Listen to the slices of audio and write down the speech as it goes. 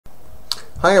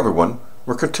Hi everyone,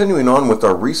 we're continuing on with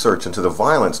our research into the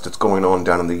violence that's going on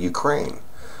down in the Ukraine.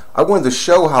 I wanted to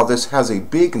show how this has a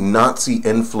big Nazi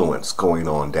influence going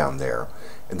on down there,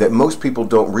 and that most people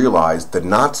don't realize the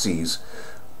Nazis,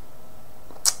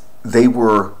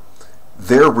 their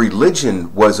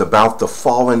religion was about the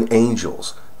fallen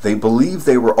angels. They believed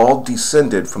they were all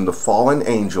descended from the fallen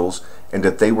angels and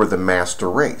that they were the master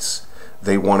race.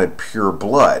 They wanted pure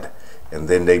blood. And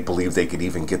then they believed they could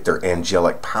even get their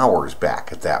angelic powers back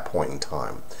at that point in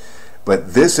time.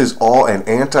 But this is all an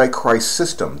antichrist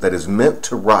system that is meant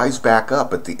to rise back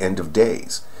up at the end of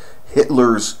days.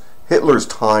 Hitler's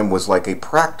time was like a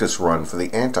practice run for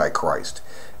the Antichrist.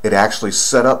 It actually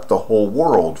set up the whole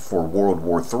world for World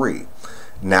War III.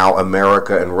 Now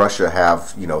America and Russia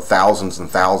have, thousands and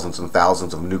thousands and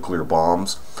thousands of nuclear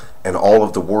bombs, and all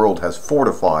of the world has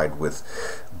fortified with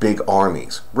big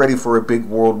armies, ready for a big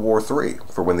World War III,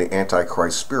 for when the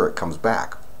Antichrist spirit comes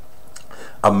back.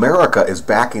 America is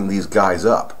backing these guys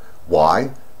up.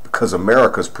 Why? Because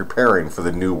America's preparing for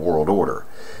the New World Order.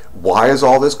 Why is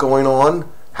all this going on?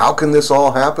 How can this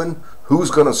all happen? Who's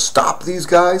going to stop these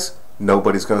guys?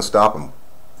 Nobody's going to stop them.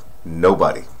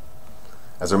 Nobody.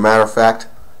 As a matter of fact,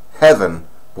 heaven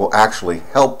will actually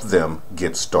help them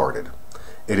get started.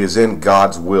 It is in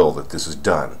God's will that this is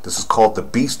done. This is called the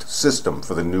beast system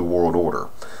for the New World Order.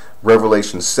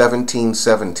 Revelation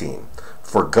 17:17.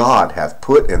 For God hath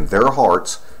put in their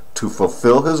hearts to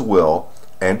fulfill his will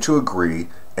and to agree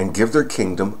and give their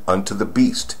kingdom unto the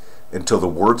beast until the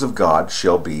words of God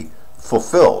shall be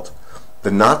fulfilled.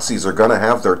 The Nazis are going to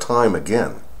have their time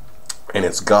again. And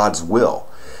it's God's will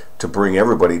to bring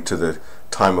everybody to the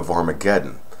time of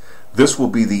Armageddon. This will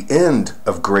be the end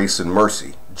of grace and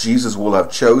mercy. Jesus will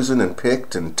have chosen and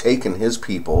picked and taken his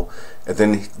people, and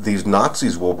then these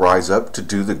Nazis will rise up to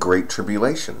do the great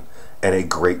tribulation and a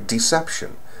great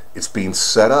deception. It's being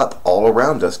set up all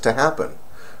around us to happen.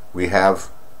 We have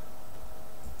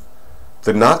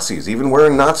the Nazis even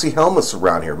wearing Nazi helmets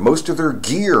around here. Most of their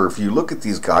gear, if you look at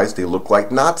these guys, they look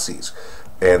like Nazis,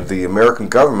 and the American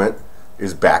government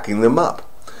is backing them up.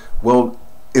 Well,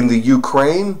 in the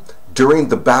Ukraine, during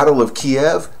the Battle of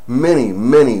Kiev, many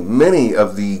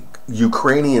of the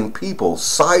Ukrainian people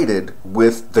sided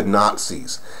with the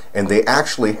Nazis, and they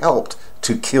actually helped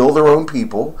to kill their own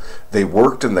people. They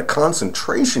worked in the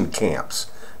concentration camps.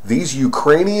 These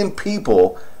Ukrainian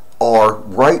people are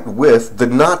right with the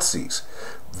Nazis.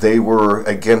 They were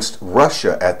against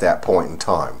Russia at that point in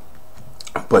time,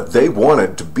 but they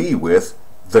wanted to be with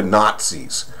the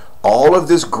Nazis. All of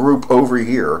this group over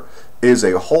here is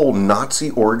a whole Nazi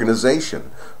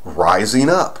organization rising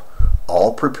up,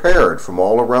 all prepared from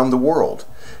all around the world.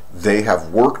 They have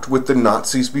worked with the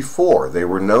Nazis before. They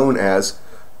were known as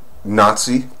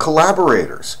Nazi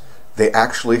collaborators. They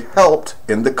actually helped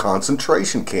in the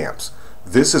concentration camps.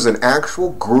 This is an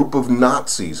actual group of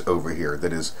Nazis over here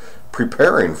that is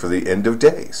preparing for the end of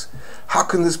days. How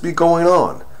can this be going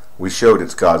on? We showed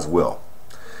it's God's will.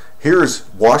 Here's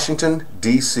Washington,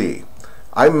 D.C.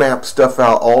 I mapped stuff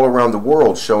out all around the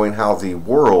world showing how the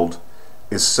world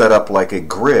is set up like a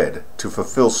grid to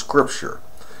fulfill scripture.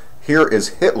 Here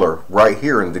is Hitler right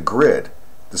here in the grid.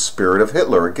 The spirit of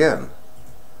Hitler again.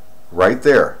 Right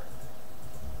there.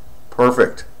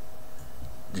 Perfect.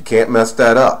 You can't mess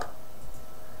that up.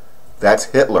 That's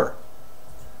Hitler.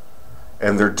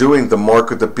 And they're doing the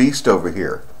mark of the beast over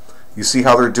here. You see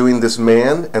how they're doing this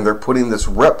man, and they're putting this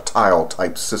reptile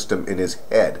type system in his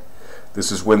head. This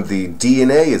is when the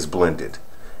DNA is blended.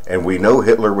 And we know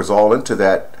Hitler was all into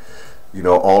that,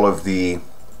 all of the, you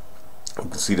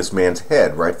can see this man's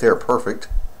head right there, perfect.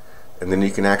 And then you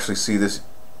can actually see this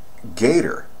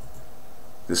gator,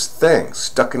 this thing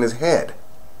stuck in his head.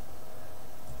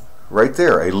 Right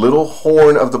there, a little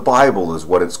horn of the Bible is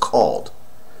what it's called.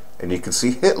 And you can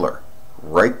see Hitler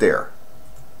right there.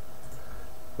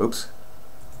 Oops,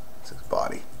 it's his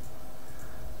body.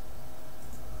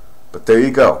 But there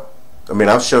you go. I mean,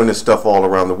 I've shown this stuff all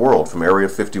around the world, from Area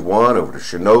 51 over to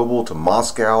Chernobyl to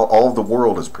Moscow. All of the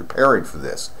world is preparing for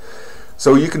this.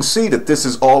 So you can see that this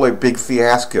is all a big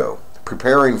fiasco,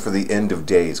 preparing for the end of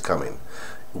days coming.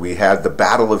 We had the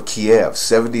Battle of Kiev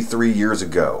 73 years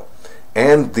ago.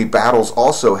 And the battles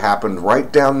also happened right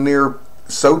down near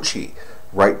Sochi,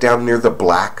 right down near the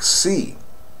Black Sea.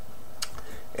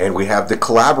 And we have the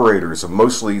collaborators of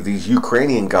mostly these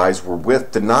Ukrainian guys were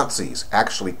with the Nazis,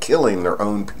 actually killing their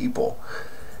own people.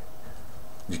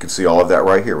 You can see all of that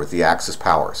right here with the Axis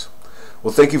powers.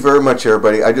 Well, thank you very much,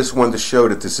 everybody. I just wanted to show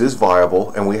that this is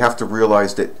viable, and we have to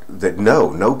realize that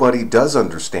nobody does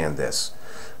understand this.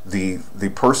 The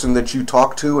person that you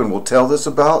talk to and will tell this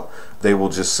about, they will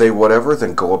just say whatever,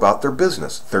 then go about their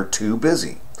business. They're too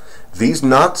busy. These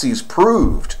Nazis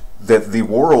proved that the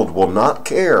world will not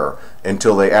care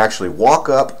until they actually walk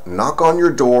up, knock on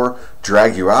your door,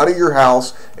 drag you out of your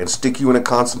house, and stick you in a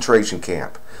concentration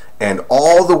camp. And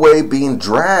all the way being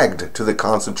dragged to the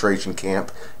concentration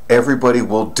camp, everybody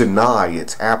will deny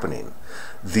it's happening.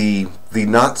 The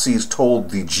Nazis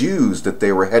told the Jews that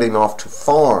they were heading off to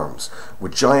farms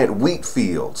with giant wheat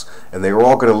fields, and they were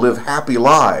all going to live happy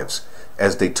lives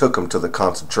as they took them to the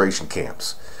concentration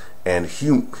camps. And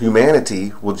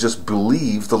humanity will just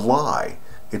believe the lie.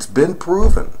 It's been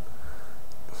proven.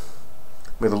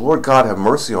 May the Lord God have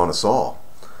mercy on us all.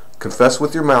 Confess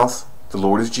with your mouth, the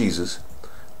Lord is Jesus.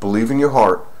 Believe in your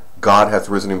heart, God hath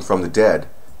risen him from the dead,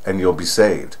 and you'll be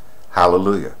saved.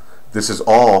 Hallelujah. This is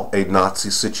all a Nazi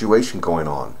situation going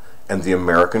on, and the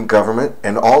American government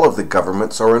and all of the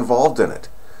governments are involved in it,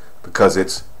 because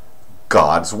it's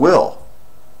God's will.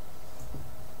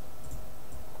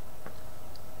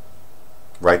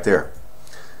 Right there.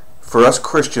 For us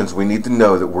Christians, we need to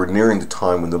know that we're nearing the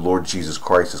time when the Lord Jesus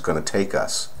Christ is going to take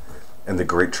us, and the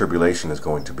Great Tribulation is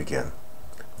going to begin.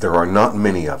 There are not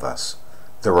many of us.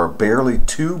 There are barely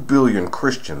 2 billion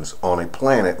Christians on a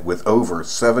planet with over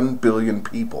 7 billion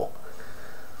people.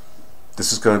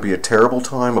 This is going to be a terrible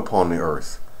time upon the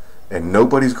earth, and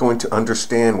nobody's going to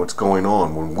understand what's going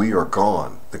on when we are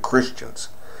gone, the Christians.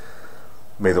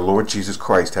 May the Lord Jesus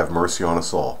Christ have mercy on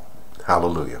us all.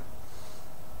 Hallelujah.